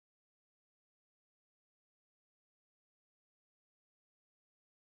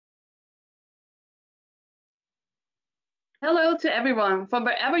Hello to everyone from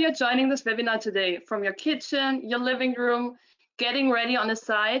wherever you're joining this webinar today, from your kitchen, your living room, getting ready on the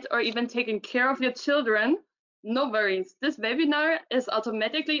side, or even taking care of your children. No worries, this webinar is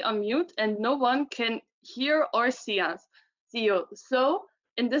automatically on mute and no one can hear or see you. So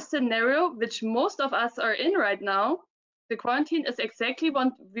in this scenario, which most of us are in right now, the quarantine is exactly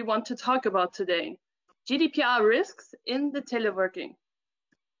what we want to talk about today. GDPR risks in the teleworking.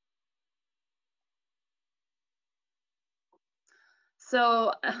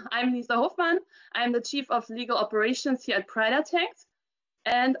 So I'm Lisa Hofmann. I'm the Chief of Legal Operations here at PrideTech,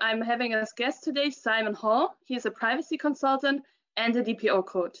 and I'm having as guest today Simon Hall. He's a privacy consultant and a DPO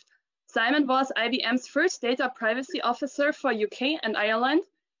coach. Simon was IBM's first data privacy officer for UK and Ireland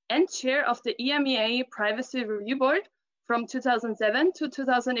and chair of the EMEA Privacy Review Board from 2007 to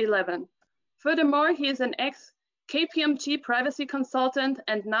 2011. Furthermore, he is an ex-KPMG privacy consultant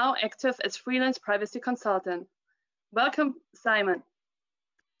and now active as freelance privacy consultant. Welcome, Simon.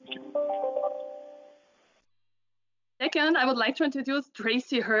 Second, I would like to introduce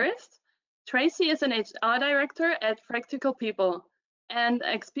Tracy Hurst. Tracy is an HR director at Practical People, an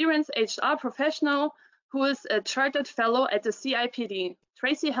experienced HR professional who is a chartered fellow at the CIPD.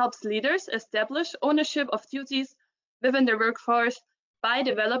 Tracy helps leaders establish ownership of duties within their workforce by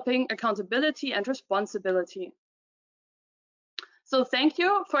developing accountability and responsibility. So thank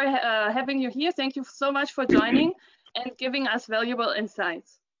you for having you here. Thank you so much for joining and giving us valuable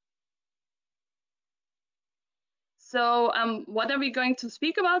insights. So what are we going to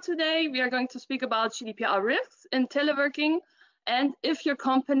speak about today? We are going to speak about GDPR risks in teleworking and if your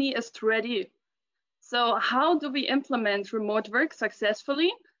company is ready. So how do we implement remote work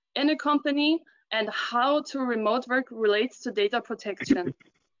successfully in a company and how to remote work relates to data protection?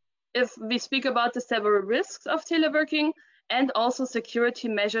 If we speak about the several risks of teleworking and also security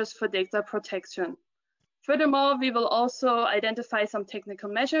measures for data protection. Furthermore, we will also identify some technical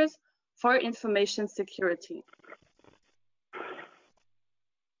measures for information security.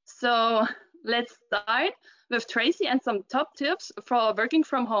 So let's start with Tracy and some top tips for working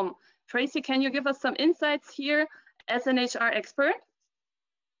from home. Tracy, can you give us some insights here as an HR expert?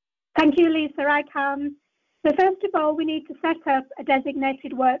 Thank you, Lisa. I can. So first of all, we need to set up a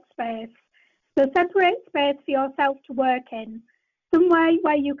designated workspace. So separate space for yourself to work in, somewhere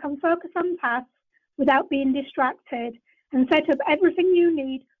where you can focus on tasks without being distracted and set up everything you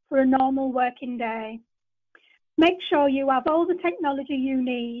need for a normal working day. Make sure you have all the technology you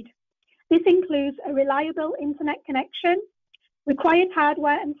need. This includes a reliable internet connection, required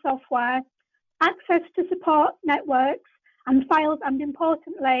hardware and software, access to support networks and files, and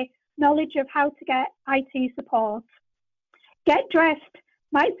importantly, knowledge of how to get IT support. Get dressed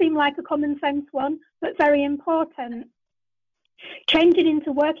might seem like a common sense one, but very important. Changing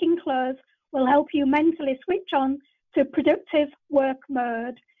into working clothes will help you mentally switch on to productive work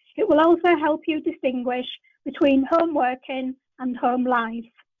mode. It will also help you distinguish between home working and home life.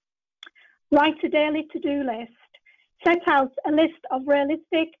 Write a daily to-do list. Set out a list of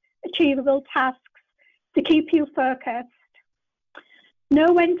realistic, achievable tasks to keep you focused.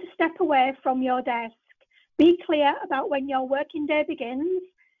 Know when to step away from your desk. Be clear about when your working day begins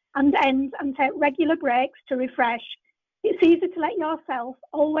and ends and take regular breaks to refresh. It's easy to let yourself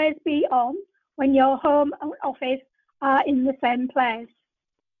always be on when your home and office are in the same place.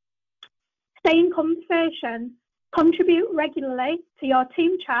 Stay in conversation. Contribute regularly to your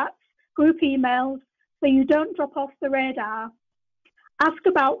team chats, group emails, so you don't drop off the radar. Ask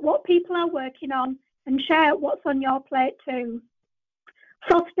about what people are working on and share what's on your plate too.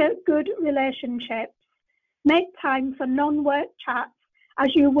 Foster good relationships. Make time for non-work chats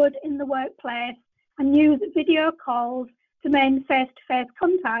as you would in the workplace and use video calls to maintain face-to-face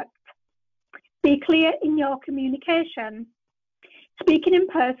contact. Be clear in your communication. Speaking in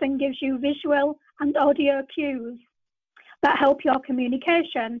person gives you visual and audio cues that help your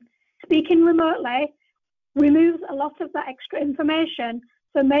communication. Speaking remotely removes a lot of that extra information,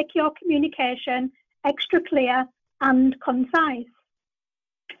 so make your communication extra clear and concise.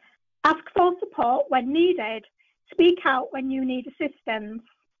 Ask for support when needed. Speak out when you need assistance.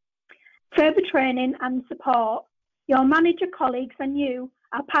 Further training and support. Your manager, colleagues and you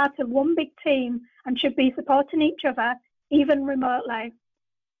are part of one big team and should be supporting each other, even remotely.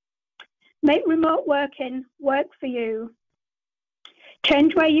 Make remote working work for you.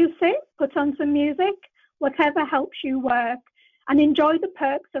 Change where you sit, put on some music, whatever helps you work, and enjoy the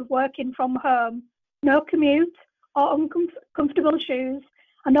perks of working from home. No commute or uncomfortable shoes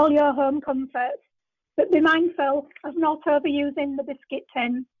and all your home comforts, but be mindful of not overusing the biscuit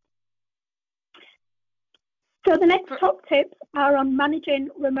tin. So the next top tips are on managing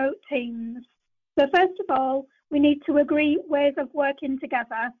remote teams. So first of all, we need to agree ways of working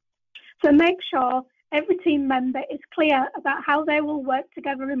together. So make sure every team member is clear about how they will work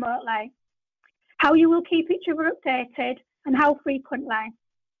together remotely, how you will keep each other updated, and how frequently.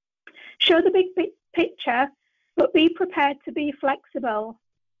 Show the big picture, but be prepared to be flexible.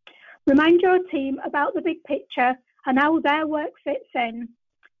 Remind your team about the big picture and how their work fits in.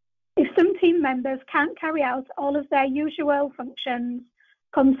 If some team members can't carry out all of their usual functions,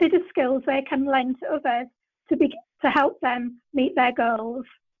 consider skills they can lend to others to help them meet their goals.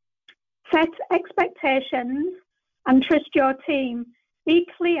 Set expectations and trust your team. Be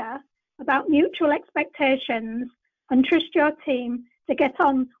clear about mutual expectations and trust your team to get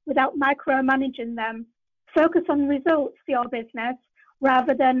on without micromanaging them. Focus on results for your business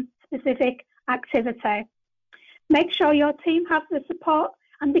rather than specific activity. Make sure your team have the support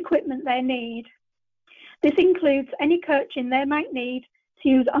and equipment they need. This includes any coaching they might need to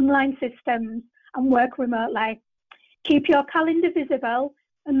use online systems and work remotely. Keep your calendar visible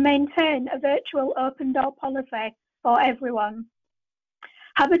and maintain a virtual open door policy for everyone.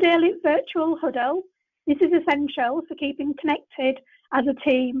 Have a daily virtual huddle. This is essential for keeping connected as a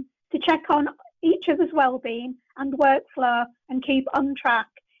team to check on each other's well-being and workflow and keep on track.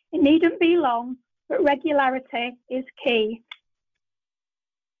 It needn't be long, but regularity is key.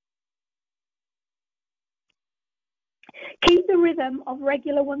 Keep the rhythm of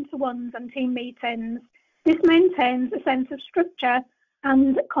regular one-to-ones and team meetings. This maintains a sense of structure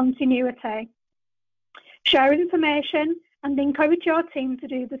and continuity. Share information and encourage your team to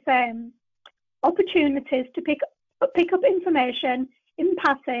do the same. Opportunities to pick up information in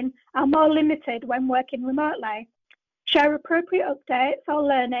passing are more limited when working remotely. Share appropriate updates or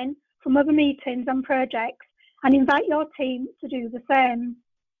learning from other meetings and projects and invite your team to do the same.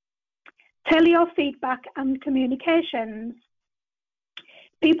 Tailor your feedback and communications.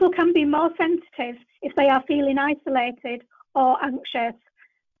 People can be more sensitive if they are feeling isolated or anxious,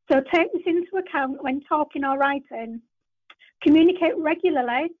 so take this into account when talking or writing. Communicate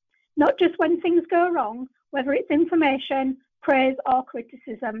regularly, not just when things go wrong, whether it's information, praise or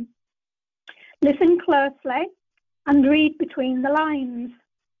criticism. Listen closely and read between the lines.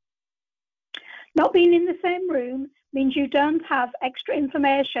 Not being in the same room means you don't have extra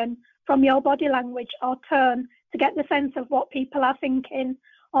information from your body language or tone to get the sense of what people are thinking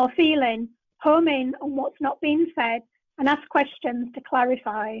or feeling. Home in on what's not being said and ask questions to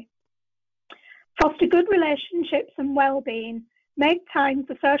clarify. Foster good relationships and well-being. Make time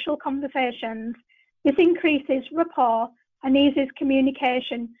for social conversations. This increases rapport and eases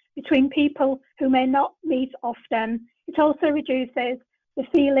communication between people who may not meet often. It also reduces the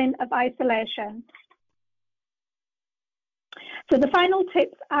feeling of isolation. So the final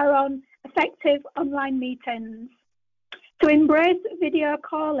tips are on effective online meetings. To embrace video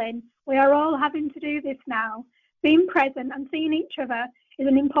calling, we are all having to do this now. Being present and seeing each other is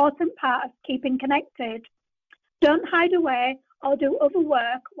an important part of keeping connected. Don't hide away or do other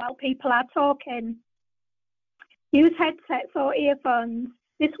work while people are talking. Use headsets or earphones.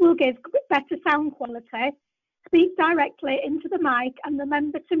 This will give better sound quality. Speak directly into the mic and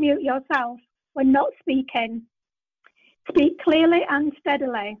remember to mute yourself when not speaking. Speak clearly and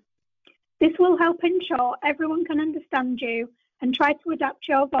steadily. This will help ensure everyone can understand you and try to adapt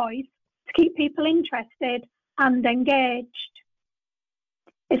your voice to keep people interested and engaged.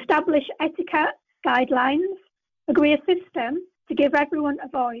 Establish etiquette guidelines. Agree a system to give everyone a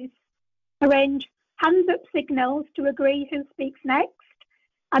voice. Arrange hands-up signals to agree who speaks next,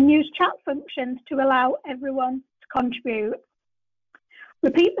 and use chat functions to allow everyone to contribute.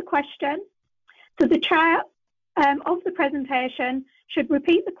 Repeat the question. So the chair of the presentation should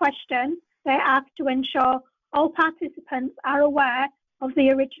repeat the question they asked to ensure all participants are aware of the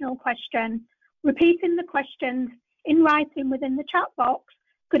original question. Repeating the questions in writing within the chat box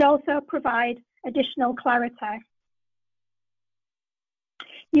could also provide additional clarity.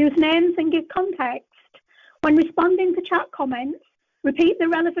 Use names and give context. When responding to chat comments, repeat the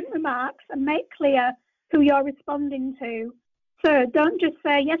relevant remarks and make clear who you're responding to. So don't just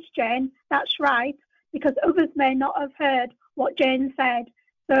say, yes, Jane, that's right, because others may not have heard what Jane said.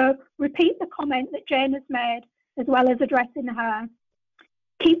 So repeat the comment that Jane has made, as well as addressing her.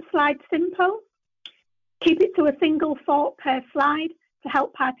 Keep slides simple. Keep it to a single thought per slide to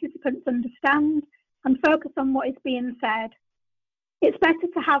help participants understand and focus on what is being said. It's better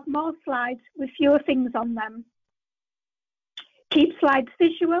to have more slides with fewer things on them. Keep slides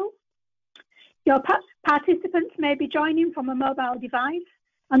visual. Your participants may be joining from a mobile device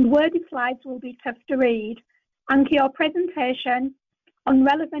and wordy slides will be tough to read. Anchor your presentation on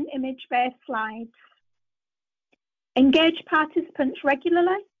relevant image-based slides. Engage participants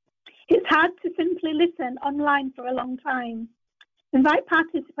regularly. It's hard to simply listen online for a long time. Invite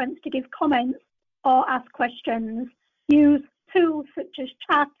participants to give comments or ask questions. Use tools such as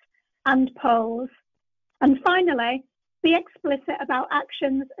chat and polls. And finally, be explicit about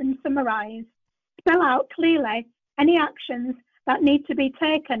actions and summarise. Spell out clearly any actions that need to be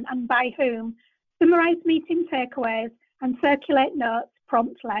taken and by whom. Summarise meeting takeaways and circulate notes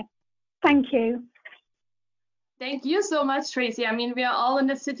promptly. Thank you. Thank you so much, Tracy. I mean, we are all in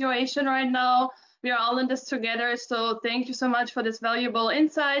this situation right now. We are all in this together. So thank you so much for this valuable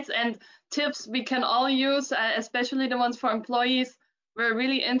insights and tips we can all use, especially the ones for employees. Were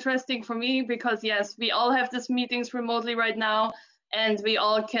really interesting for me because, yes, we all have these meetings remotely right now and we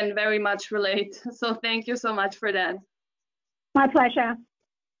all can very much relate. So thank you so much for that. My pleasure.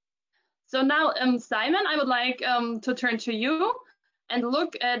 So now, Simon, I would like to turn to you and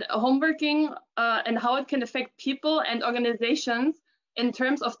look at home working and how it can affect people and organizations in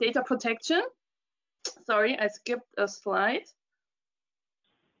terms of data protection. Sorry, I skipped a slide.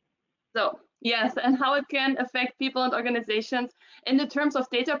 So yes, and how it can affect people and organizations in the terms of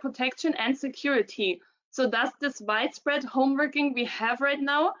data protection and security. So does this widespread home working we have right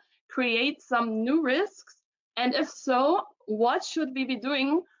now create some new risks? And if so, what should we be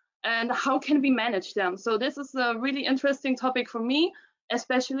doing and how can we manage them? So this is a really interesting topic for me,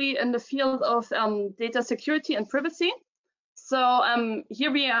 especially in the field of data security and privacy. So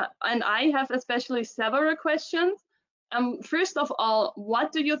here we are, and I have especially several questions. First of all,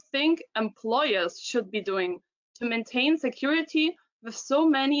 what do you think employers should be doing to maintain security with so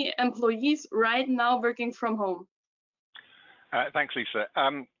many employees right now working from home? Thanks, Lisa.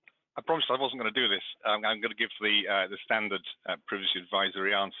 I promised I wasn't going to do this. I'm going to give the standard privacy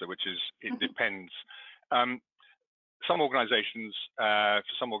advisory answer, which is it depends. For some organizations,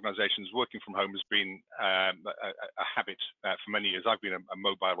 working from home has been a habit for many years. I've been a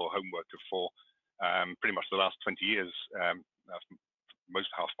mobile or home worker for pretty much the last 20 years, most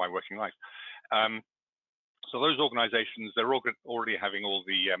half of my working life. So those organizations, they're already having all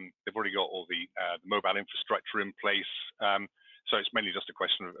the, they've already got all the mobile infrastructure in place. So it's mainly just a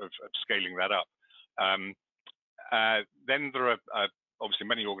question of scaling that up. Then there are obviously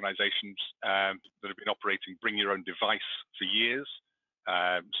many organizations that have been operating bring your own device for years.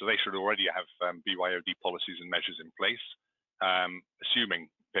 So they should already have BYOD policies and measures in place, assuming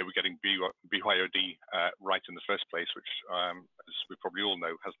they were getting BYOD right in the first place, which, as we probably all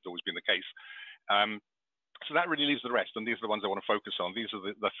know, hasn't always been the case. So that really leaves the rest, and these are the ones I want to focus on. These are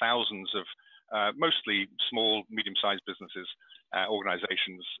the thousands of mostly small, medium-sized businesses,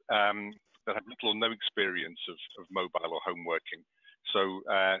 organizations that have little or no experience of mobile or home working. So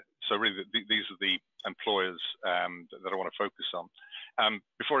really, these are the employers that I want to focus on.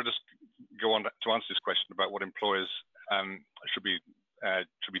 Before I just go on to answer this question about what employers should be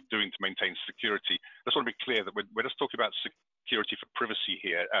doing to maintain security, I just want to be clear that we're just talking about security for privacy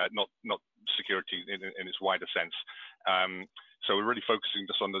here, not security in its wider sense. So we're really focusing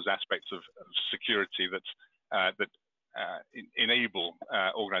just on those aspects of security that enable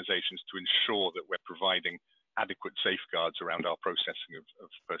organizations to ensure that we're providing adequate safeguards around our processing of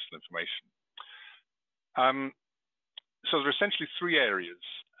personal information. So there are essentially three areas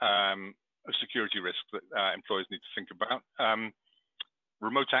of security risk that employers need to think about.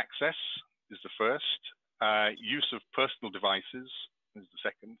 Remote access is the first, use of personal devices is the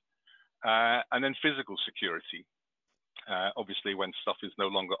second, and then physical security. Obviously, when stuff is no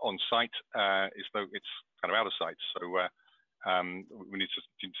longer on site, it's kind of out of sight. So we need to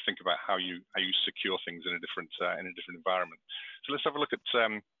think about how you secure things in a different environment. So let's have a look at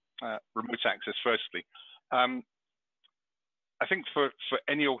remote access firstly. I think for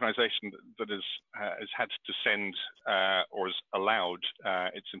any organization that has had to send or has allowed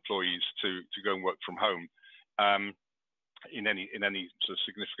its employees to go and work from home in any sort of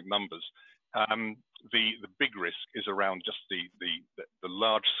significant numbers, the big risk is around just the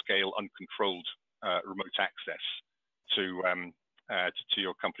large scale uncontrolled remote access to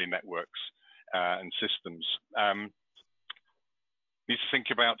your company networks and systems. Need to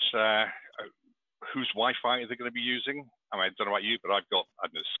think about whose Wi-Fi they're going to be using. I mean, I don't know about you, but I've got, I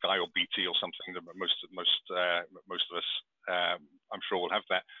don't know, Sky or BT or something. Most of us, I'm sure, will have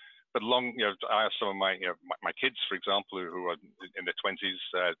that. But I have some of my kids, for example, who are in their 20s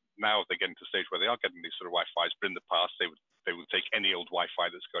now. They're getting to the stage where they are getting these sort of Wi-Fi's. But in the past, they would take any old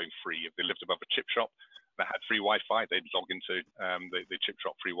Wi-Fi that's going free. If they lived above a chip shop that had free Wi-Fi, they'd log into the chip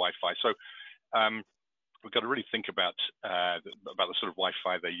shop free Wi-Fi. So we've got to really think about the sort of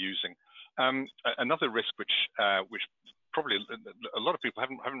Wi-Fi they're using. Another risk which probably a lot of people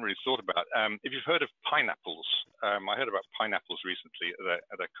haven't really thought about. If you've heard of pineapples, I heard about pineapples recently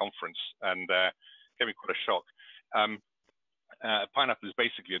at a conference, and gave me quite a shock. Pineapple is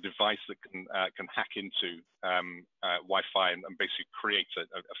basically a device that can hack into Wi-Fi and basically create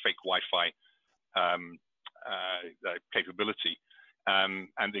a fake Wi-Fi capability.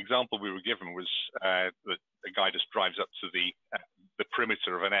 And the example we were given was that a guy just drives up to the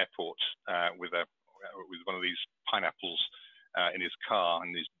perimeter of an airport with one of these pineapples in his car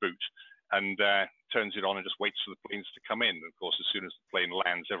and his boot, and turns it on and just waits for the planes to come in. And of course, as soon as the plane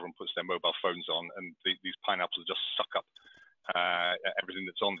lands, everyone puts their mobile phones on, and these pineapples just suck up everything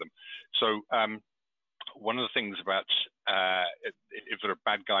that's on them. So one of the things about if there are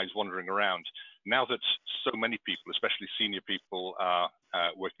bad guys wandering around, now that so many people, especially senior people, are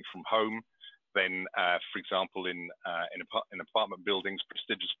working from home, then, for example, in apartment buildings,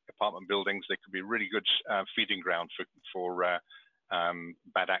 prestigious apartment buildings, they could be a really good feeding ground for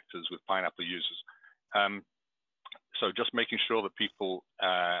bad actors with pineapple users. So just making sure that people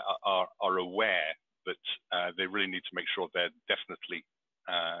are aware that they really need to make sure they're definitely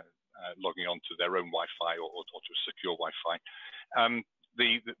logging on to their own Wi-Fi or to a secure Wi-Fi.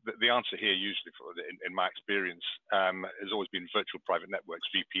 The answer here, usually, in my experience, has always been virtual private networks,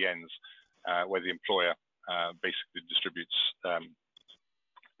 VPNs, where the employer basically distributes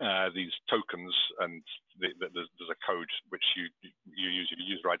these tokens, and there's a code which you use your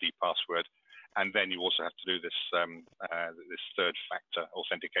user ID password, and then you also have to do this this third factor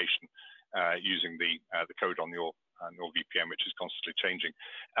authentication using the code on your VPN, which is constantly changing.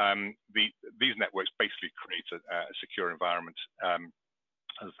 These networks basically create a secure environment. I'm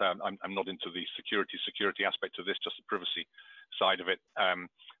not into the security aspect of this, just the privacy side of it,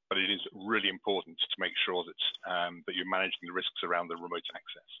 but it is really important to make sure that that you're managing the risks around the remote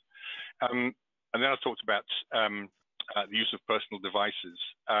access. And then I talked about the use of personal devices.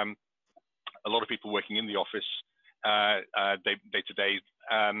 A lot of people working in the office day to day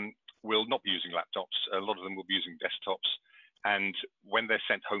will not be using laptops. A lot of them will be using desktops. And when they're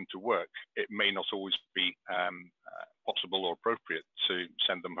sent home to work, it may not always be possible or appropriate to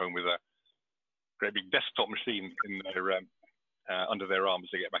send them home with a great big desktop machine in their, under their arm as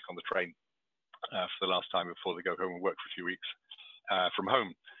they get back on the train for the last time before they go home and work for a few weeks from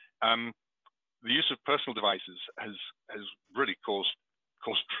home. The use of personal devices has really caused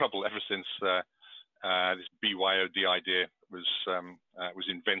trouble ever since this BYOD idea was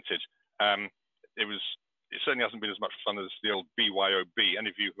invented. It certainly hasn't been as much fun as the old BYOB. Any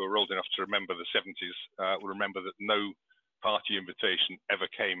of you who are old enough to remember the 70s will remember that no party invitation ever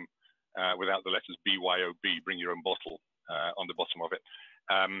came without the letters BYOB, bring your own bottle, on the bottom of it.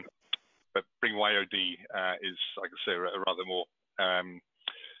 But bring YOD is, like I say, a rather more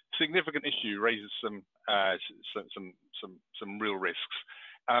significant issue, raises some real risks.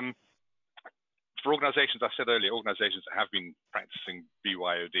 For organizations, I said earlier, organizations that have been practicing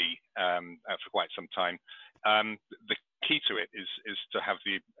BYOD for quite some time, the key to it is to have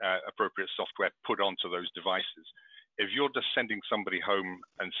the appropriate software put onto those devices. If you're just sending somebody home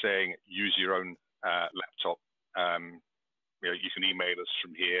and saying, use your own laptop, you can email us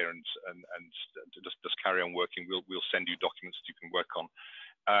from here and just carry on working, we'll send you documents that you can work on.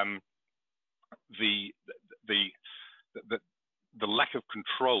 The lack of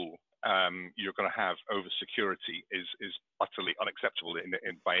control you're going to have over security is utterly unacceptable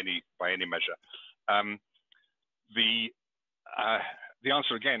by any measure. The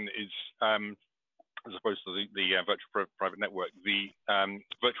answer again is, as opposed to the virtual private network, the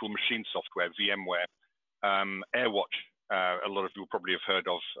virtual machine software, VMware, AirWatch. A lot of you probably have heard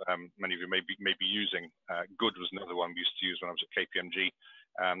of. Many of you may be using. Good was another one we used to use when I was at KPMG.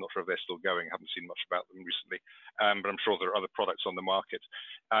 I'm not sure if they're still going. I haven't seen much about them recently, but I'm sure there are other products on the market.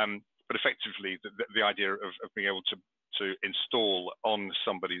 But effectively, the idea of being able to install on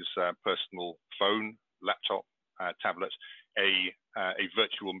somebody's personal phone, laptop, tablet, a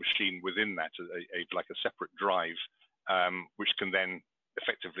virtual machine within that, like a separate drive, which can then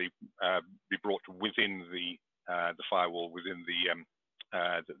effectively be brought within the firewall, within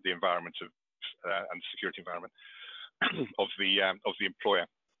the environment of and security environment of the employer.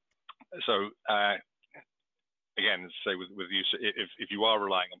 So again, say with use, if you are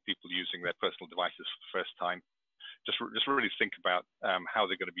relying on people using their personal devices for the first time, just really think about how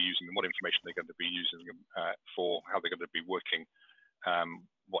they're going to be using them, what information they're going to be using them for, how they're going to be working,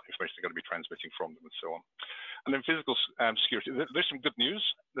 what information they're going to be transmitting from them, and so on. And then physical security. There's some good news.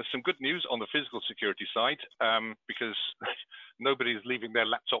 There's some good news on the physical security side because nobody's leaving their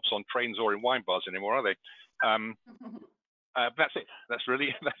laptops on trains or in wine bars anymore, are they? That's it. That's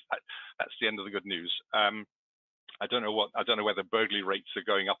really that's the end of the good news. I don't know whether burglary rates are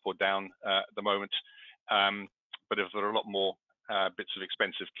going up or down at the moment, but if there are a lot more bits of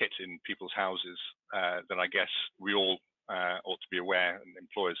expensive kit in people's houses, then I guess we all ought to be aware, and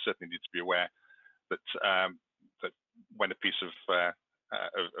employers certainly need to be aware that that when a piece of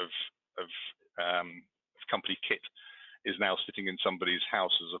company kit is now sitting in somebody's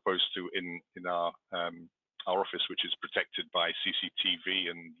house as opposed to in our office, which is protected by CCTV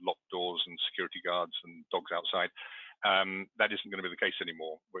and locked doors and security guards and dogs outside, that isn't going to be the case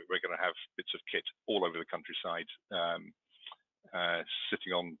anymore. We're going to have bits of kit all over the countryside,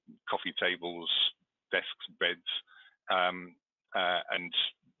 sitting on coffee tables, desks, beds, and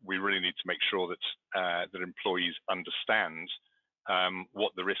we really need to make sure that that employees understand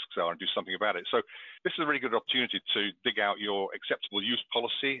what the risks are and do something about it. So this is a really good opportunity to dig out your acceptable use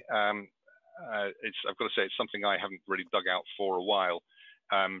policy. I've got to say, it's something I haven't really dug out for a while.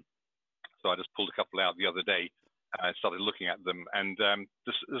 So I just pulled a couple out the other day and started looking at them. And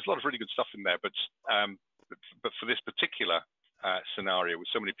there's a lot of really good stuff in there. But for this particular scenario, with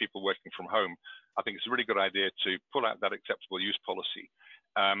so many people working from home, I think it's a really good idea to pull out that acceptable use policy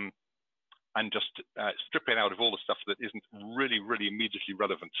and just strip it out of all the stuff that isn't really immediately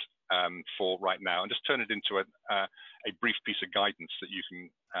relevant for right now, and just turn it into a brief piece of guidance that you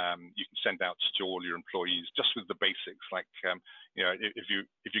can send out to all your employees, just with the basics, like you know, if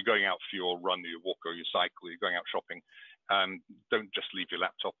you're going out for your run, your walk, or your cycle, you're going out shopping, don't just leave your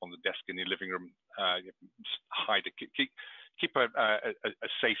laptop on the desk in your living room. Hide it. Keep a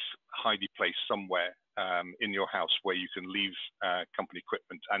safe, hidey place somewhere in your house where you can leave company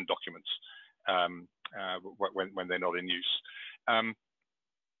equipment and documents when they're not in use.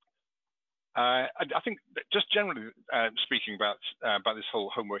 I think that just generally speaking about this whole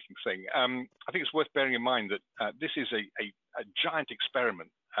home working thing, I think it's worth bearing in mind that this is a giant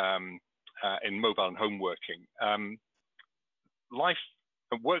experiment in mobile and home working.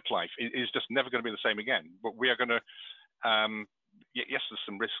 Work life is just never going to be the same again. But we are going to, yes, there's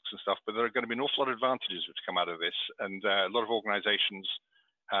some risks and stuff, but there are going to be an awful lot of advantages which come out of this, and a lot of organisations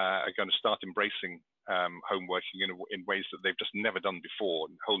are going to start embracing home working in ways that they've just never done before.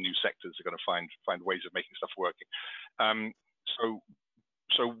 And whole new sectors are going to find ways of making stuff working. So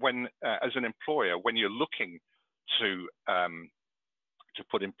when, as an employer, when you're looking to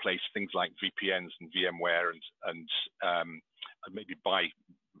put in place things like VPNs and VMware and maybe buy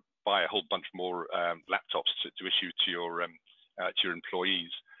a whole bunch more laptops to issue to your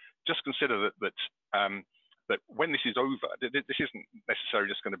employees, just consider that when this is over, this isn't necessarily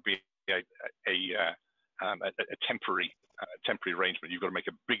just going to be a temporary arrangement. You've got to make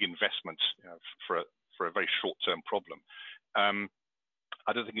a big investment, you know, for a very short-term problem. I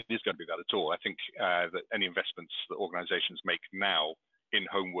don't think it is going to be that at all. I think that any investments that organisations make now in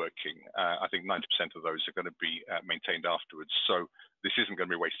home working, I think 90% of those are going to be maintained afterwards. So this isn't going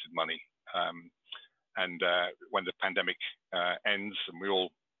to be wasted money. And when the pandemic ends and we all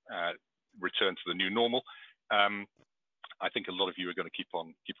return to the new normal, I think a lot of you are going to keep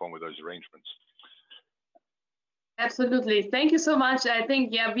on with those arrangements. Absolutely. Thank you so much. I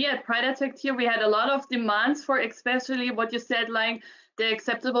think, yeah, we at PrideTech here, we had a lot of demands for especially what you said, like the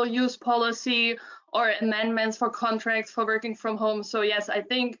acceptable use policy or amendments for contracts for working from home. So yes, I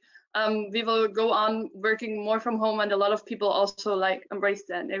think we will go on working more from home, and a lot of people also like embrace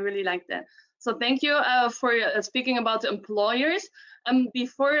that. They really like that. So thank you for speaking about the employers.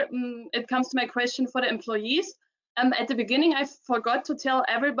 Before it comes to my question for the employees, at the beginning, I forgot to tell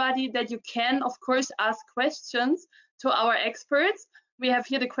everybody that you can, of course, ask questions to our experts. We have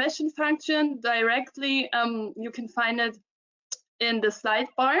here the question function directly. You can find it in the slide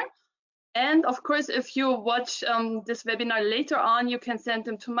bar. And of course, if you watch this webinar later on, you can send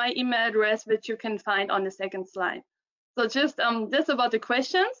them to my email address, which you can find on the second slide. So just this about the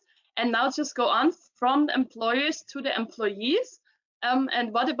questions. And now just go on from the employers to the employees.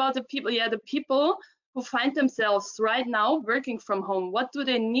 And what about the people? Yeah, the people who find themselves right now working from home. What do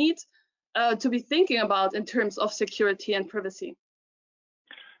they need to be thinking about in terms of security and privacy?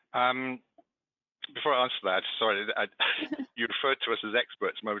 Before I answer that, sorry, you referred to us as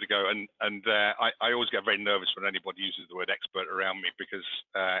experts a moment ago, and I always get very nervous when anybody uses the word expert around me, because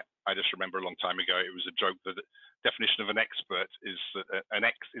I just remember a long time ago it was a joke that the definition of an expert is that an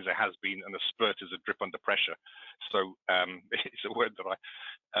X is a has-been and a spurt is a drip under pressure. So it's a word that I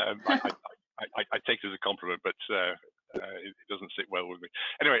take as a compliment, but it doesn't sit well with me.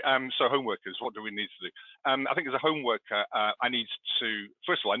 Anyway, so home workers, what do we need to do? I think as a home worker, I need to,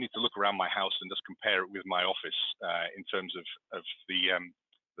 first of all, I need to look around my house and just compare it with my office in terms of the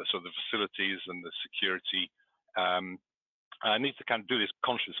sort of the facilities and the security. I need to kind of do this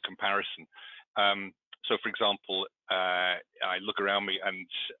conscious comparison. So, for example, I look around me and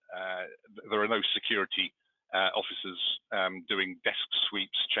there are no security officers doing desk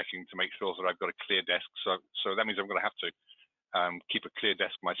sweeps, checking to make sure that I've got a clear desk. So that means I'm going to have to keep a clear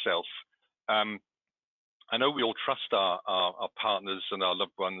desk myself. I know we all trust our partners and our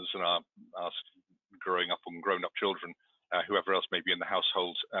loved ones and our growing up and grown-up children, whoever else may be in the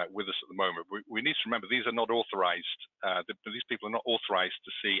household with us at the moment. We need to remember these are not authorized. These people are not authorized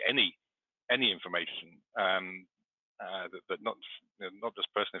to see any information. That not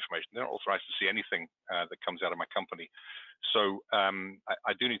just personal information. They're not authorized to see anything that comes out of my company. So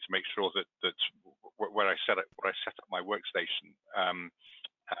I do need to make sure that where I set up my workstation,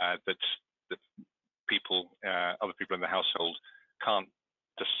 that people, other people in the household,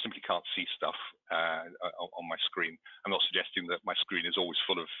 simply can't see stuff on my screen. I'm not suggesting that my screen is always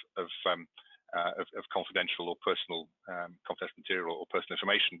full of confidential or personal confidential material or personal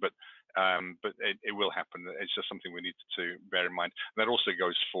information, but it will happen. It's just something we need to bear in mind. And that also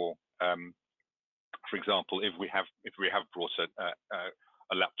goes for example, if we have brought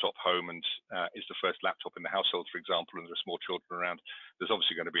a laptop home and is the first laptop in the household, for example, and there are small children around, there's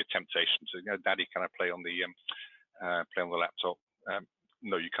obviously going to be a temptation to, Daddy, can I play on the laptop?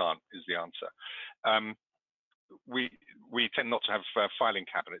 No, you can't, is the answer. We tend not to have filing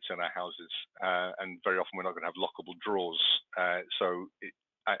cabinets in our houses, and very often we're not going to have lockable drawers. So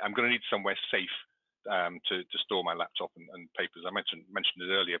I'm going to need somewhere safe to store my laptop and papers. I mentioned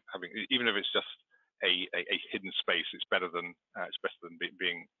it earlier. Even if it's just a hidden space, it's better than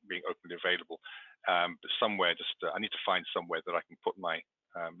being openly available. But somewhere, I need to find somewhere that I can put my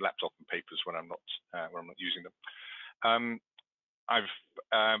laptop and papers when I'm not using them. I've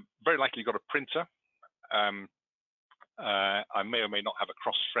very likely got a printer. I may or may not have a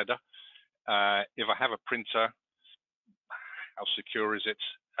cross threader. If I have a printer, how secure is it?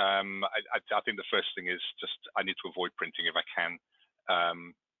 I think the first thing is just I need to avoid printing if I can.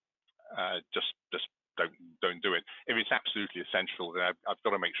 Just don't do it. If it's absolutely essential, then I've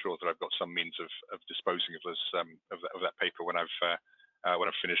got to make sure that I've got some means of disposing of that paper when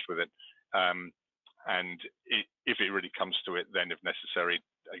I've finished with it. And if it really comes to it, then if necessary,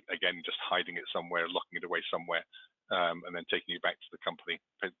 again, just hiding it somewhere, locking it away somewhere, and then taking it back to the company,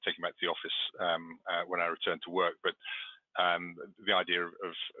 taking it back to the office when I return to work. But the idea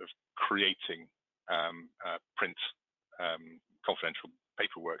of creating print confidential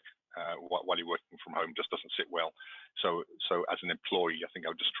paperwork while you're working from home just doesn't sit well. So as an employee, I think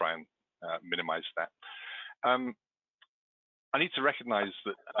I would just try and minimize that. I need to recognize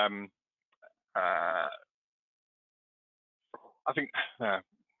that I think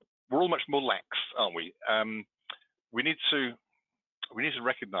we're all much more lax, aren't we? We need to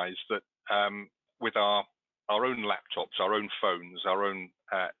recognize that with our own laptops, our own phones, our own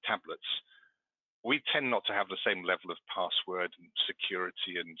tablets, we tend not to have the same level of password and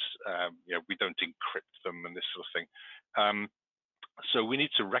security, and we don't encrypt them and this sort of thing. So we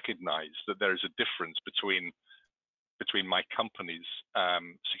need to recognize that there is a difference between my company's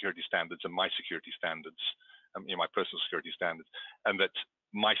security standards and my security standards, my personal security standards, and that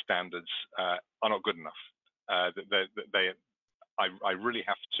my standards are not good enough. I really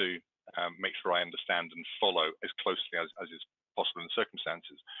have to make sure I understand and follow as closely as is possible in the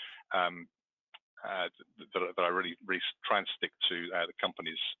circumstances. That I really try and stick to the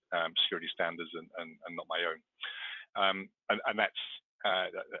company's security standards and not my own. And that's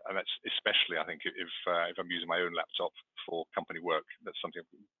especially, I think, if I'm using my own laptop for company work, that's something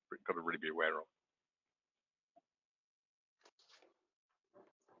I've got to really be aware of.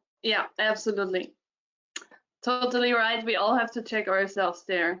 Yeah, absolutely. Totally right. We all have to check ourselves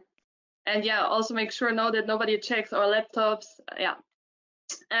there. And yeah, also make sure now that nobody checks our laptops. Yeah.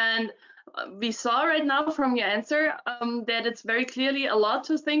 And we saw right now from your answer that it's very clearly a lot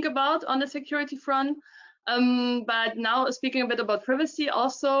to think about on the security front. But now speaking a bit about privacy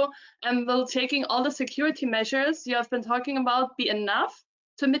also, will taking all the security measures you have been talking about be enough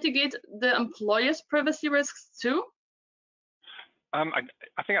to mitigate the employer's privacy risks too? I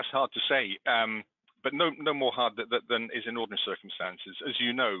think that's hard to say, but no more hard than is in ordinary circumstances. As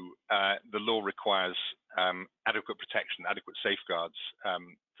you know, the law requires adequate protection, adequate safeguards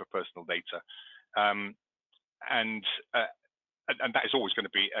for personal data, and that is always going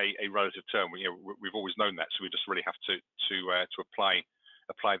to be a relative term. We've always known that, so we just really have to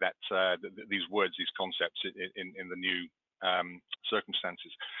apply that these words, these concepts in the new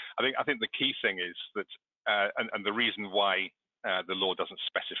circumstances. I think the key thing is that, and the reason why the law doesn't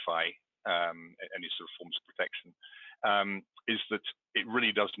specify any sort of forms of protection is that it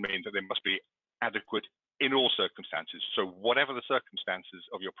really does mean that they must be adequate in all circumstances. So whatever the circumstances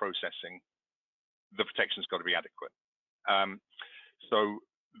of your processing, the protection's got to be adequate. So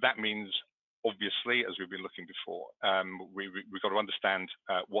that means, obviously, as we've been looking before, we've got to understand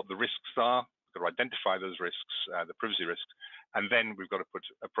what the risks are, we've got to identify those risks, the privacy risks, and then we've got to put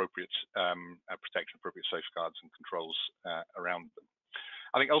appropriate protection, appropriate safeguards and controls around them.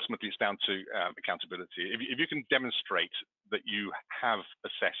 I think ultimately it's down to accountability. If you can demonstrate that you have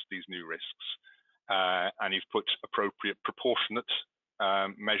assessed these new risks and you've put appropriate proportionate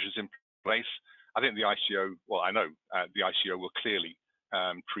measures in place, I think the ICO, well, I know the ICO will clearly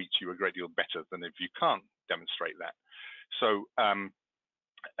treat you a great deal better than if you can't demonstrate that. So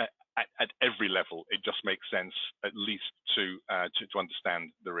at every level, it just makes sense, at least to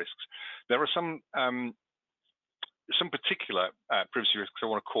understand the risks. There are some particular privacy risks I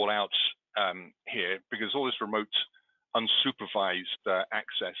want to call out here, because all this remote, unsupervised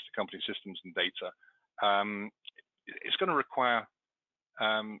access to company systems and data, it's going to require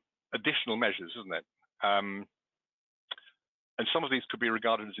additional measures, isn't it? And some of these could be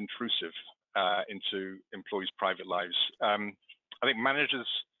regarded as intrusive into employees' private lives. I think managers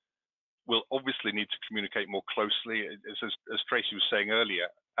will obviously need to communicate more closely. As Tracy was saying earlier,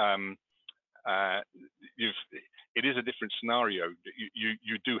 it is a different scenario.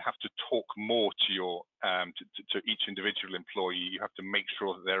 You do have to talk more to your to each individual employee. You have to make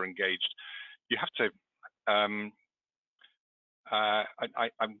sure that they're engaged. You have to. I'm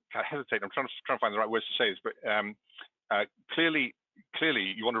hesitating. I'm trying to find the right words to say this, but clearly,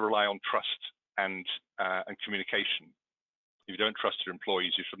 you want to rely on trust and communication. If you don't trust your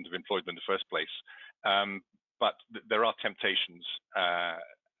employees, you shouldn't have employed them in the first place. But there are temptations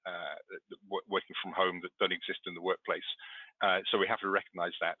working from home that don't exist in the workplace. So we have to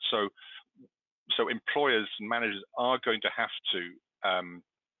recognize that. So employers and managers are going to have to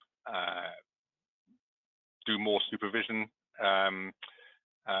do more supervision,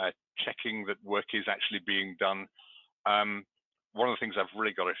 checking that work is actually being done. One of the things I've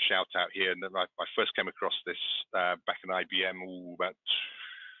really got to shout out here, and I first came across this back in IBM about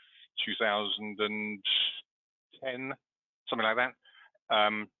 2010, something like that,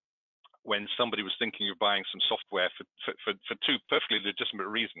 when somebody was thinking of buying some software for two perfectly legitimate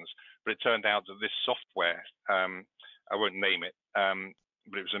reasons, but it turned out that this software, I won't name it,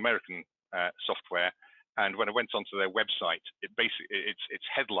 but it was American software. And when I went onto their website, its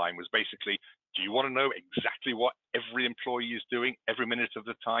headline was basically, do you want to know exactly what every employee is doing every minute of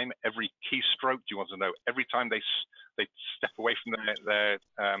the time, every keystroke? Do you want to know every time they step away from their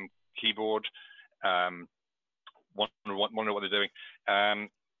keyboard? Want to know what they're doing?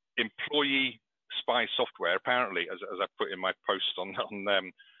 Employee spy software, apparently, as I put in my post on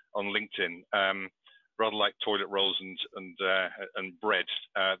LinkedIn, rather like toilet rolls and bread,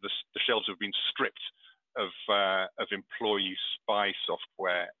 the shelves have been stripped of employee spy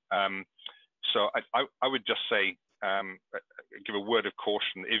software. So I would just say, give a word of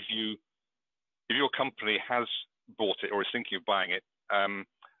caution. If your company has bought it or is thinking of buying it,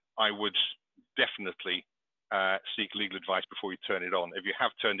 I would definitely seek legal advice before you turn it on. If you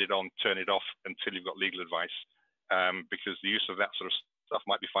have turned it on, turn it off until you've got legal advice, because the use of that sort of stuff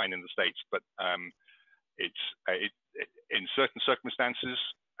might be fine in the States, but in certain circumstances,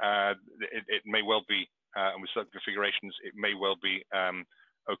 it may well be, and with certain configurations, it may well be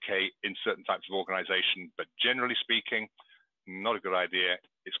okay in certain types of organization, but generally speaking, not a good idea.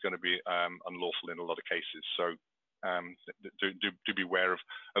 It's going to be unlawful in a lot of cases. So do beware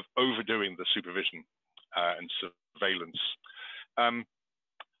of overdoing the supervision and surveillance. I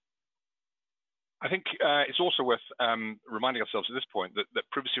think it's also worth reminding ourselves at this point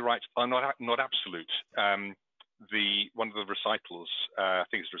that privacy rights are not absolute. One of the recitals, I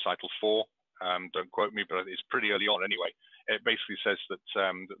think it's recital 4. Don't quote me, but it's pretty early on anyway. It basically says that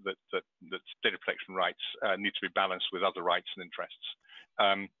data protection rights need to be balanced with other rights and interests.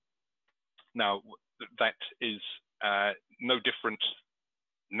 Now, that is no different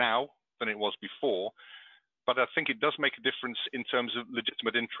now than it was before, but I think it does make a difference in terms of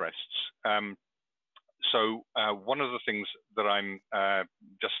legitimate interests. So one of the things that I'm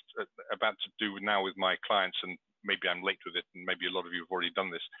just about to do now with my clients, and maybe I'm late with it, and maybe a lot of you have already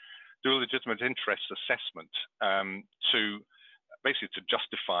done this, do a legitimate interest assessment to basically to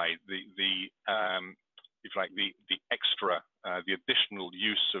justify the extra, the additional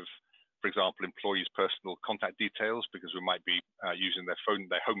use of, for example, employees' personal contact details, because we might be using their home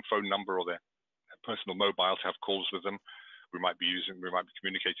phone number or their personal mobile to have calls with them. We might be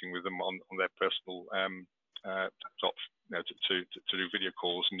communicating with them on their personal laptop, to do video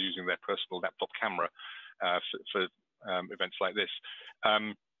calls, and using their personal laptop camera for events like this.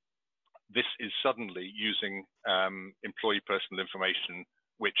 This is suddenly using employee personal information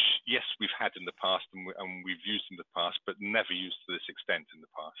which, yes, we've had in the past and we've used in the past, but never used to this extent in the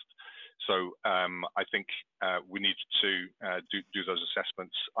past. So I think we need to do those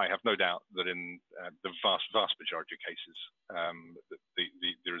assessments. I have no doubt that in the vast majority of cases,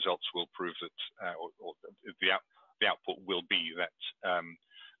 the results will prove that, or the output will be that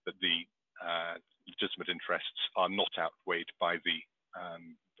that the legitimate interests are not outweighed by the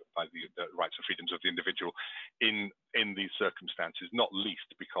rights and freedoms of the individual in these circumstances, not least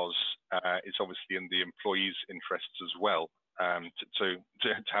because it's obviously in the employee's interests as well to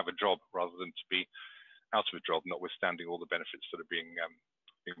have a job rather than to be out of a job, notwithstanding all the benefits that are being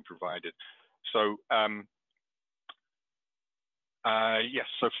provided. So yes,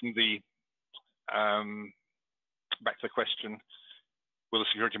 so from the back to the question, will the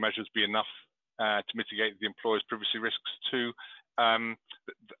security measures be enough to mitigate the employer's privacy risks too?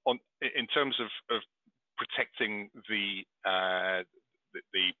 In terms of protecting the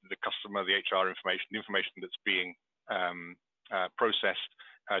customer, the HR information, the information that's being processed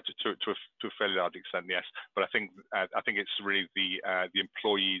to a fairly large extent, yes. But I think it's really the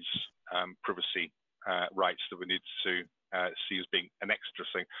employee's privacy rights that we need to see as being an extra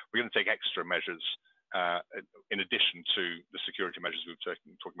thing. We're going to take extra measures in addition to the security measures we were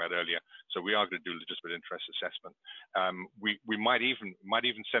talking about earlier. So we are going to do a legitimate interest assessment. We might even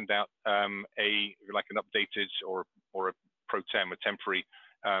send out an updated or a pro tem, a temporary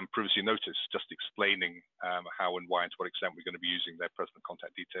privacy notice, just explaining how and why and to what extent we're going to be using their personal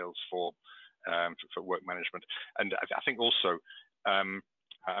contact details for work management. And I think also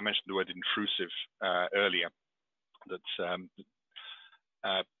I mentioned the word intrusive earlier. That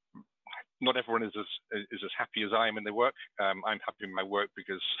not everyone is as happy as I am in their work. I'm happy in my work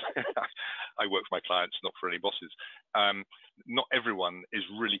because I work for my clients, not for any bosses. Not everyone is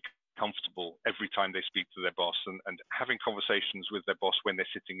really comfortable every time they speak to their boss, and having conversations with their boss when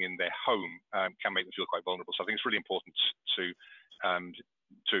they're sitting in their home can make them feel quite vulnerable. So I think it's really important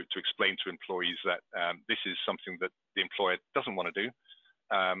to explain to employees that this is something that the employer doesn't want to do.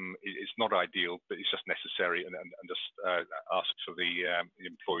 It's not ideal, but it's just necessary, and just ask for the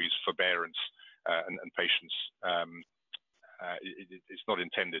employees' forbearance and patience. It's not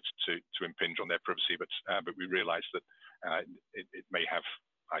intended to impinge on their privacy, but we realise that it may have.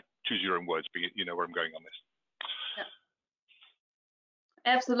 Choose your own words, but you know where I'm going on this.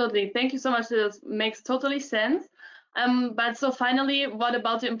 Yeah. Absolutely. Thank you so much. This makes totally sense. But so finally, what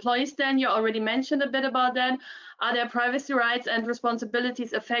about the employees then? You already mentioned a bit about that. Are their privacy rights and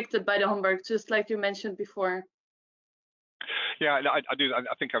responsibilities affected by the homework, just like you mentioned before? Yeah, I do.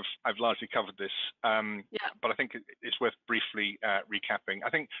 I think I've largely covered this, but I think it's worth briefly recapping. I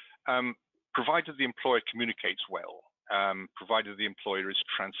think provided the employer communicates well, provided the employer is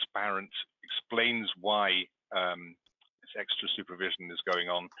transparent, explains why this extra supervision is going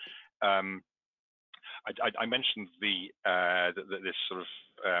on. I mentioned this sort of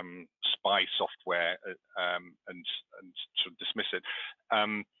spy software and sort of dismiss it,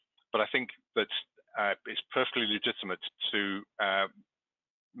 but I think that it's perfectly legitimate to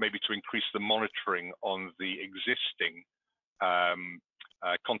maybe to increase the monitoring on the existing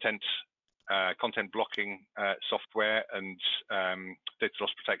content blocking software and data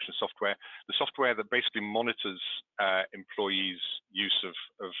loss protection software. The software that basically monitors employees' use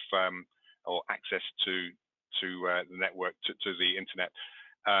of or access to the network, to the internet.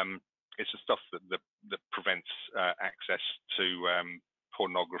 It's the stuff that prevents access to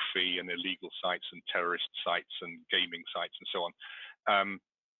pornography and illegal sites and terrorist sites and gaming sites and so on.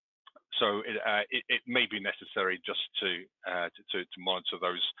 So it may be necessary just to monitor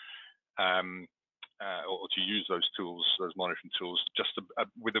those or to use those tools, those monitoring tools, just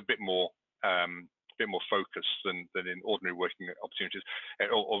with a bit more focus than in ordinary working opportunities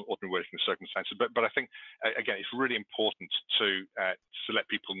or ordinary working circumstances. But I think again, it's really important to let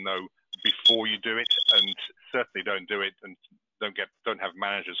people know before you do it, and certainly don't do it and don't have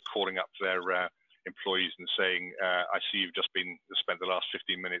managers calling up their employees and saying, I see you've just spent the last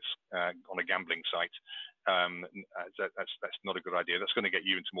 15 minutes on a gambling site. That's not a good idea. That's going to get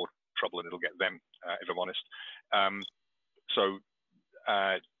you into more trouble than it'll get them, if I'm honest. So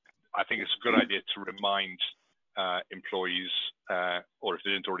I think it's a good idea to remind employees, or if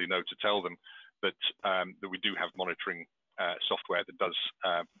they didn't already know, to tell them that we do have monitoring software that does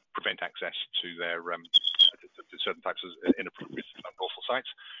prevent access to their to certain types of inappropriate and unlawful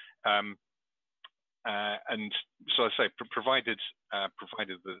sites. And so I say, provided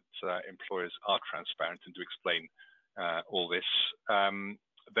that employers are transparent and do explain all this,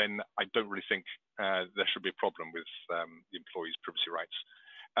 then I don't really think there should be a problem with the employees' privacy rights.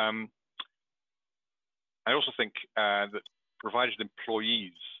 I also think that provided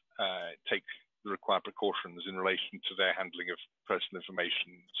employees take the required precautions in relation to their handling of personal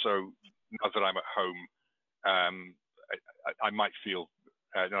information. So now that I'm at home, I might feel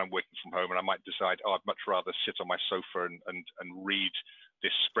that I'm working from home, and I might decide, oh, I'd much rather sit on my sofa and read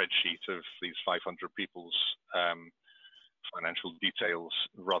this spreadsheet of these 500 people's financial details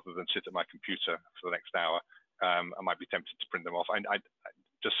rather than sit at my computer for the next hour. I might be tempted to print them off. I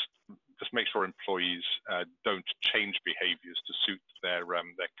just make sure employees don't change behaviours to suit their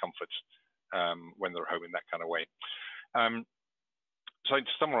comfort when they're home in that kind of way. So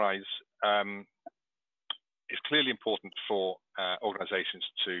to summarise, it's clearly important for organisations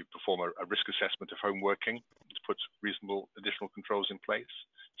to perform a risk assessment of home working, to put reasonable additional controls in place,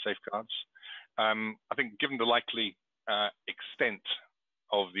 safeguards. I think given the likely extent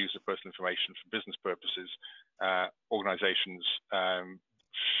of the use of personal information for business purposes, organisations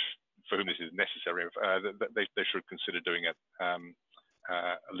for whom this is necessary, they should consider doing a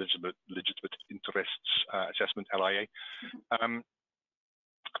legitimate interests assessment, LIA.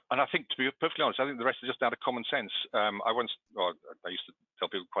 And I think, to be perfectly honest, I think the rest is just out of common sense. I used to tell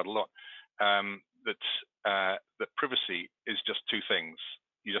people quite a lot that privacy is just two things.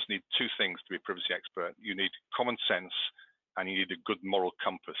 You just need two things to be a privacy expert. You need common sense, and you need a good moral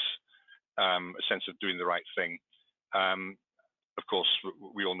compass, a sense of doing the right thing. Of course,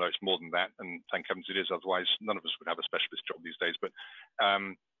 we all know it's more than that, and thank heavens it is. Otherwise, none of us would have a specialist job these days. But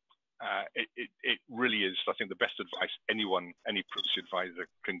it really is, I think, the best advice any privacy advisor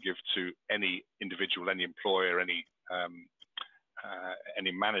can give to any individual, any employer, any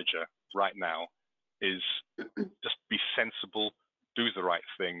manager right now is just be sensible, do the right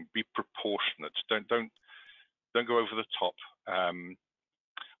thing, be proportionate. Don't go over the top.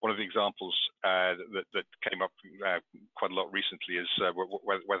 One of the examples that came up quite a lot recently is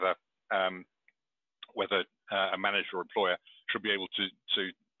whether a manager or employer should be able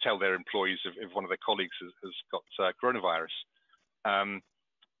to tell their employees if one of their colleagues has got coronavirus.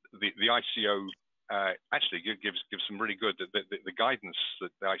 The ICO actually gives some really good, the guidance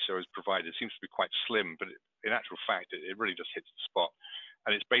that the ICO has provided seems to be quite slim, but in actual fact, it really just hits the spot.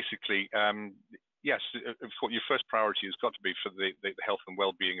 And it's basically, yes, of course, your first priority has got to be for the health and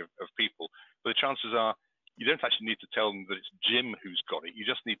well-being of people. But the chances are you don't actually need to tell them that it's Jim who's got it. You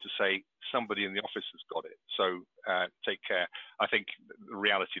just need to say somebody in the office has got it. So take care. I think the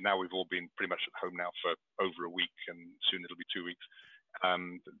reality now, we've all been pretty much at home now for over a week, and soon it'll be 2 weeks.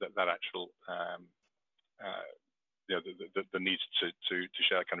 The need to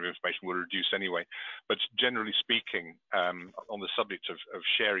share that kind of information will reduce anyway. But generally speaking, on the subject of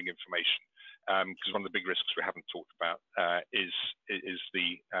sharing information, because one of the big risks we haven't talked about is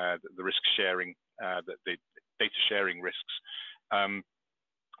the risk sharing, the data sharing risks.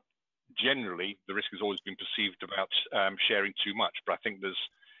 Generally, the risk has always been perceived about sharing too much, but I think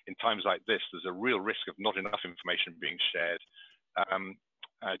in times like this, there's a real risk of not enough information being shared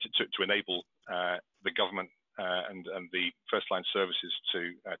to enable the government and the first-line services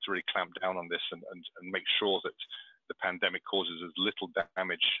to really clamp down on this and make sure that the pandemic causes as little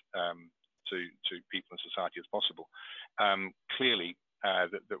damage to people and society as possible. Clearly,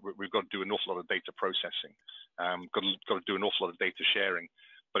 that we've got to do an awful lot of data processing, got to do an awful lot of data sharing.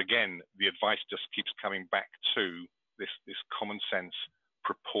 But again, the advice just keeps coming back to this common sense,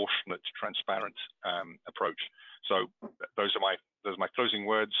 proportionate, transparent approach. So those are my closing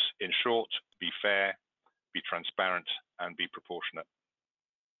words. In short, be fair, be transparent, and be proportionate.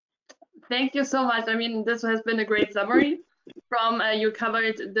 Thank you so much. I mean, this has been a great summary. From you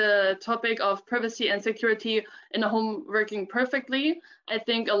covered the topic of privacy and security in a home working perfectly. I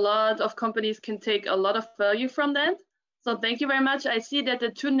think a lot of companies can take a lot of value from that. So thank you very much. I see that the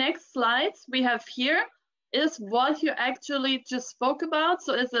two next slides we have here is what you actually just spoke about.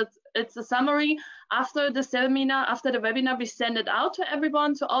 So it's a summary. After the seminar, after the webinar, we send it out to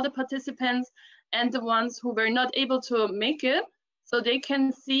everyone, to all the participants and the ones who were not able to make it, so they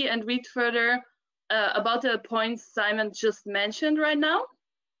can see and read further about the points Simon just mentioned right now.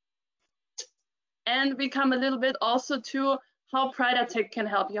 And we come a little bit also to how PridaTech can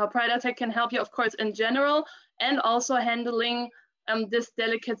help you. How PridaTech can help you, of course, in general, and also handling this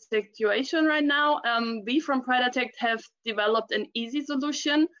delicate situation right now. We from PridaTech have developed an easy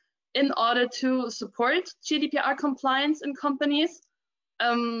solution in order to support GDPR compliance in companies.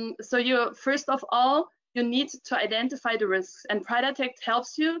 So first of all, you need to identify the risks, and PridaTech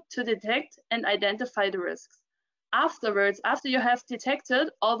helps you to detect and identify the risks. Afterwards, after you have detected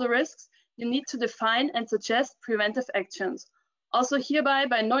all the risks, you need to define and suggest preventive actions. Also hereby,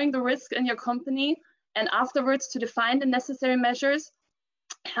 by knowing the risk in your company and afterwards to define the necessary measures,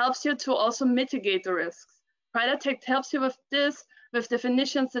 helps you to also mitigate the risks. PridaTech helps you with this, with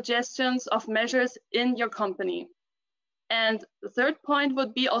definition suggestions of measures in your company. And the third point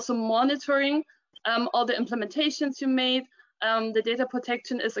would be also monitoring all the implementations you made. The data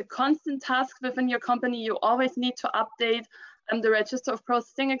protection is a constant task within your company. You always need to update the register of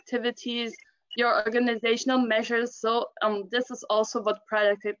processing activities, your organizational measures. So this is also what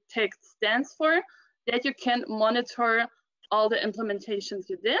PridaTech stands for, that you can monitor all the implementations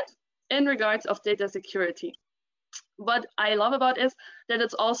you did in regards of data security. What I love about it is that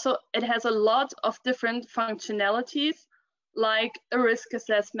it has a lot of different functionalities, like a risk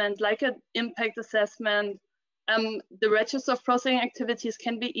assessment, like an impact assessment. The register of processing activities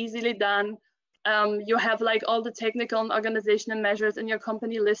can be easily done. You have like all the technical and organizational measures in your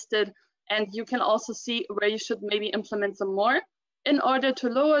company listed, and you can also see where you should maybe implement some more in order to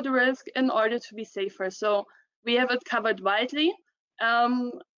lower the risk, in order to be safer. So we have it covered widely,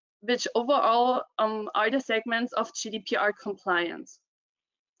 which overall are the segments of GDPR compliance.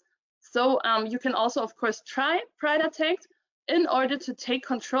 So you can also, of course, try PridaTech in order to take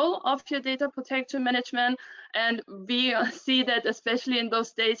control of your data protection management. And we see that especially in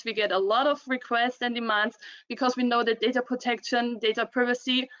those days, we get a lot of requests and demands, because we know that data protection, data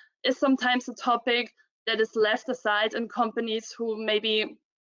privacy is sometimes a topic that is left aside in companies who maybe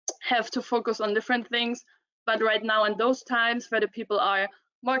have to focus on different things. But right now, in those times where the people are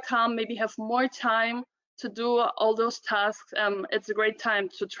more calm, maybe have more time to do all those tasks, it's a great time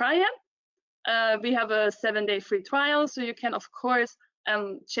to try it. We have a 7-day free trial, so you can, of course,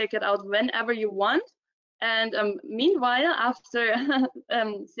 check it out whenever you want. And meanwhile, after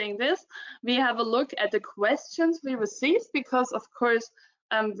saying this, we have a look at the questions we received, because, of course,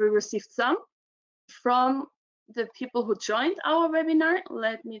 we received some from the people who joined our webinar.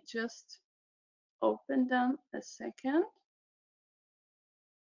 Let me just open them a second.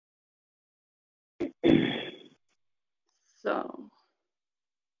 So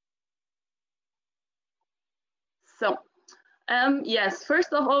yes,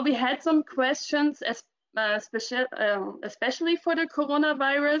 first of all, we had some questions, especially for the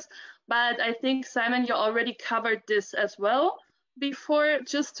coronavirus, but I think, Simon, you already covered this as well before,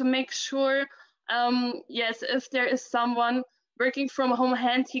 just to make sure, yes, if there is someone working from home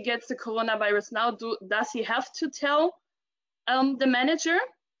and he gets the coronavirus now, does he have to tell the manager?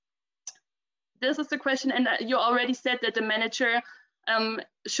 This is the question, and you already said that the manager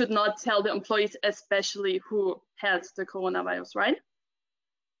should not tell the employees, especially who has the coronavirus, right?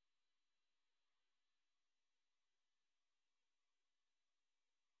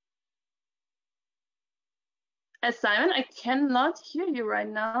 Simon, I cannot hear you right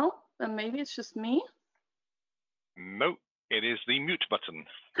now. Maybe it's just me. No, it is the mute button.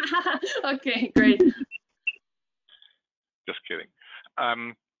 Okay, great. Just kidding.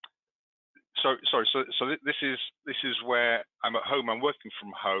 So this is where I'm at home. I'm working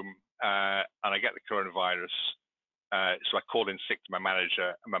from home, and I get the coronavirus. So I call in sick to my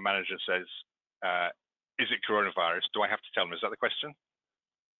manager, and my manager says, "Is it coronavirus? Do I have to tell him?" Is that the question?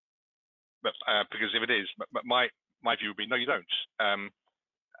 But because if it is, my view would be no, you don't.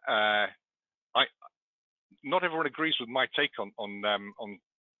 Not everyone agrees with my take on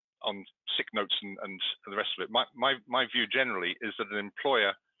sick notes and the rest of it. My view generally is that an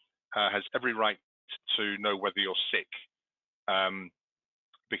employer has every right to know whether you're sick,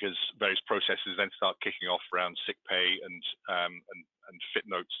 because various processes then start kicking off around sick pay and fit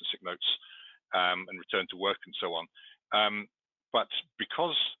notes and sick notes, and return to work and so on. But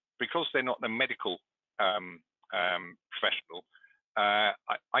because they're not a medical professional,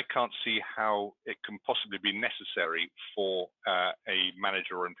 I can't see how it can possibly be necessary for a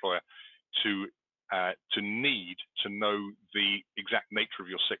manager or employer to need to know the exact nature of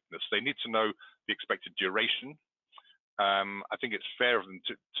your sickness. They need to know the expected duration. I think it's fair of them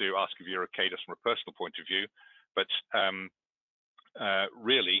to ask if you're okay just from a personal point of view, but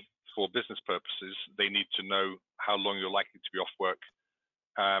really, for business purposes, they need to know how long you're likely to be off work,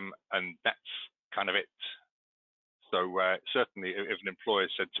 and that's kind of it. So certainly, if an employer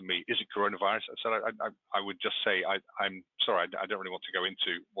said to me, "Is it coronavirus?" I said, I would just say, "I'm sorry, I don't really want to go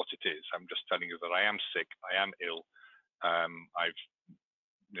into what it is. I'm just telling you that I am sick, I am ill, I'm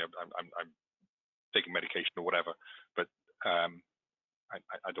taking medication or whatever, but I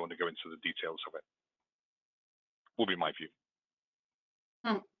don't want to go into the details of it." Will be my view.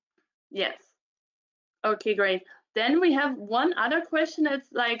 Yes. Okay, great. Then we have one other question.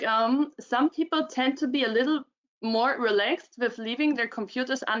 It's like some people tend to be a little more relaxed with leaving their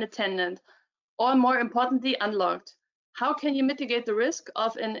computers unattended, or more importantly, unlocked. How can you mitigate the risk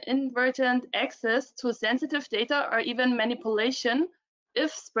of an inadvertent access to sensitive data or even manipulation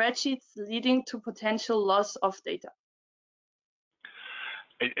if spreadsheets leading to potential loss of data?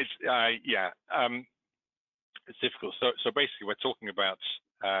 It's difficult. So basically, we're talking about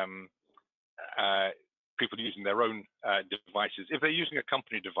people using their own devices. If they're using a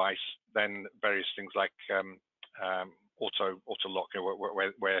company device, then various things like auto lock,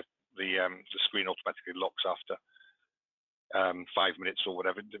 where the screen automatically locks after 5 minutes or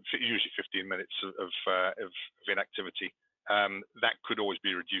whatever, usually 15 minutes of inactivity. That could always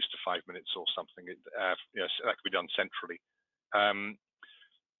be reduced to 5 minutes or something. Yes, that could be done centrally.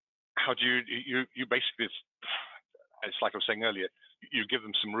 How do you basically, it's like I was saying earlier, you give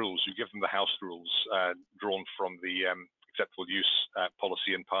them some rules, you give them the house rules drawn from the acceptable use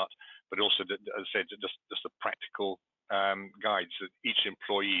policy in part, but also, as I said, just the practical guides that each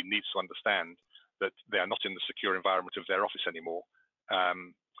employee needs to understand that they are not in the secure environment of their office anymore.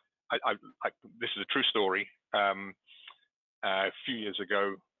 This is a true story. A few years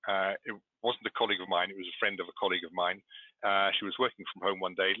ago, it wasn't a colleague of mine, it was a friend of a colleague of mine. She was working from home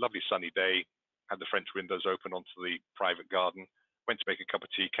one day, lovely sunny day, had the French windows open onto the private garden, went to make a cup of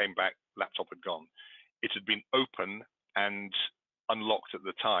tea, came back, laptop had gone. It had been open and unlocked at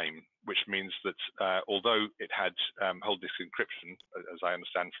the time, which means that although it had whole disk encryption, as I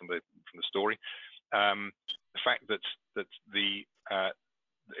understand from the story, the fact that it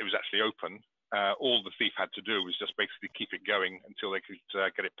was actually open, all the thief had to do was just basically keep it going until they could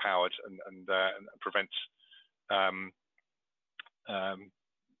get it powered and prevent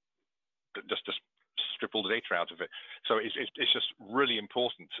just strip all the data out of it. So it's just really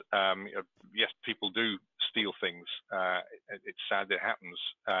important. Yes, people do steal things. It's sad that it happens,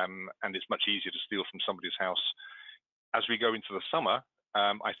 and it's much easier to steal from somebody's house. As we go into the summer,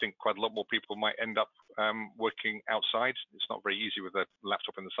 I think quite a lot more people might end up working outside. It's not very easy with a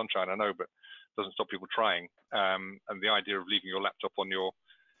laptop in the sunshine, I know, but it doesn't stop people trying. And the idea of leaving your laptop on your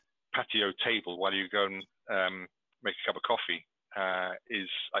patio table while you go and make a cup of coffee is,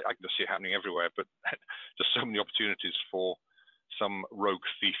 I can just see it happening everywhere, but just so many opportunities for some rogue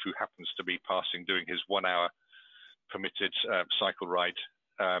thief who happens to be passing, doing his 1 hour permitted cycle ride,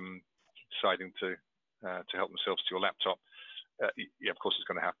 deciding to help themselves to your laptop. Yeah, of course it's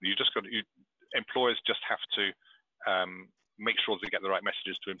going to happen. Employers just have to make sure they get the right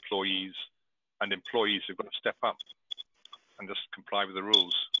messages to employees, and employees have got to step up and just comply with the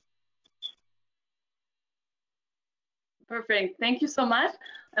rules. Perfect. Thank you so much.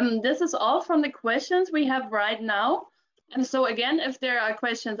 This is all from the questions we have right now. And so again, if there are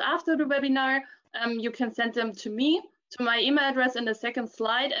questions after the webinar, you can send them to me, to my email address in the second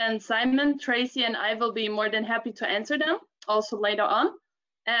slide, and Simon, Tracy, and I will be more than happy to answer them also later on.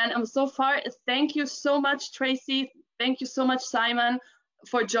 And so far, thank you so much, Tracy. Thank you so much, Simon,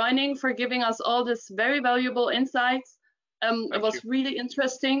 for joining, for giving us all this very valuable insights. It was really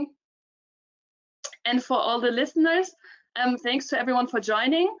interesting. And for all the listeners, thanks to everyone for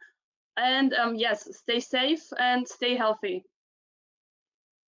joining. And yes, stay safe and stay healthy.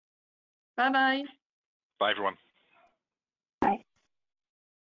 Bye-bye. Bye, everyone. Bye.